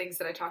couple of things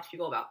that I talk to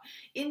people about.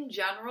 In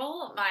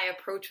general, my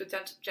approach with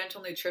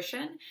gentle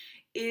nutrition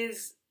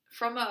is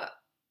from a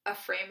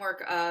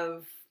framework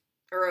of,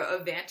 or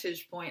a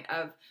vantage point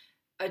of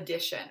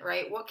addition,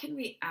 right? What can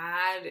we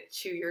add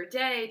to your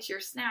day, to your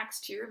snacks,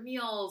 to your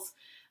meals,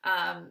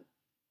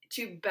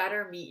 to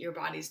better meet your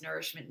body's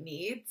nourishment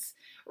needs,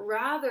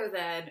 rather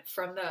than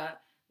from the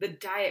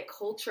diet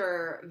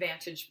culture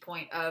vantage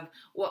point of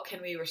what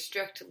can we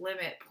restrict,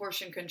 limit,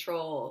 portion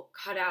control,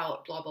 cut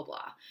out, blah, blah,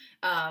 blah.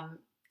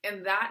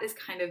 And that is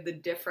kind of the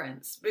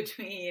difference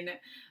between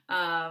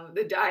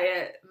the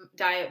diet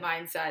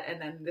mindset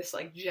and then this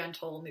like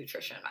gentle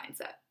nutrition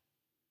mindset.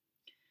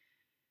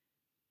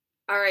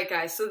 All right,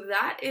 guys, so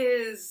that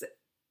is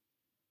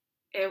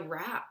a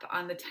wrap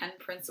on the 10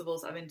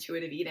 principles of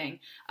intuitive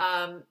eating.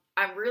 I'm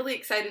really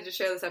excited to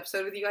share this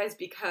episode with you guys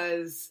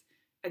because,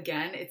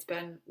 again, it's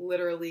been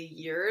literally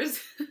years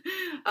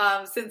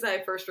since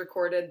I first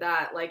recorded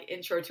that like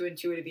intro to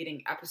intuitive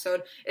eating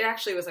episode. It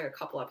actually was like a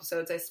couple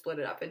episodes. I split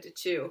it up into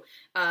two.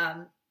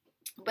 But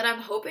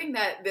I'm hoping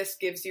that this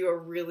gives you a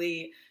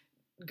really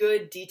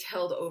good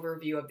detailed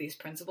overview of these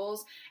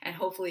principles, and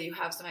hopefully you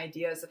have some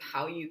ideas of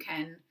how you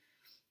can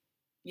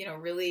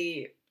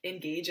really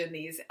engage in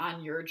these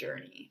on your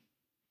journey.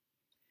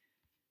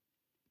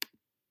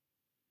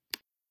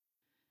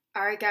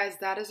 All right, guys,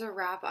 that is a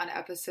wrap on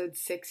episode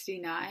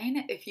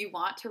 69. If you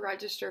want to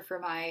register for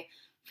my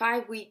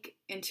 5-week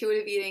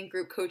intuitive eating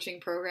group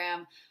coaching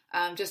program,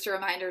 just a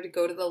reminder to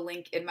go to the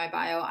link in my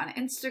bio on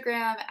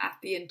Instagram at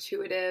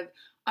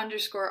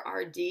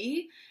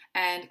 @theintuitive_RD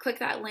and click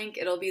that link.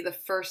 It'll be the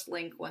first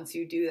link once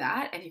you do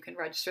that, and you can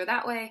register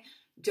that way.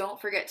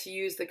 Don't forget to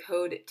use the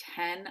code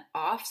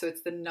 10OFF, so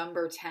it's the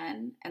number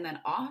 10 and then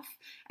off,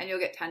 and you'll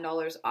get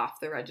 $10 off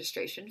the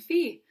registration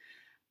fee.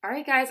 All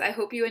right, guys, I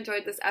hope you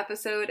enjoyed this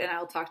episode, and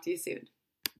I'll talk to you soon.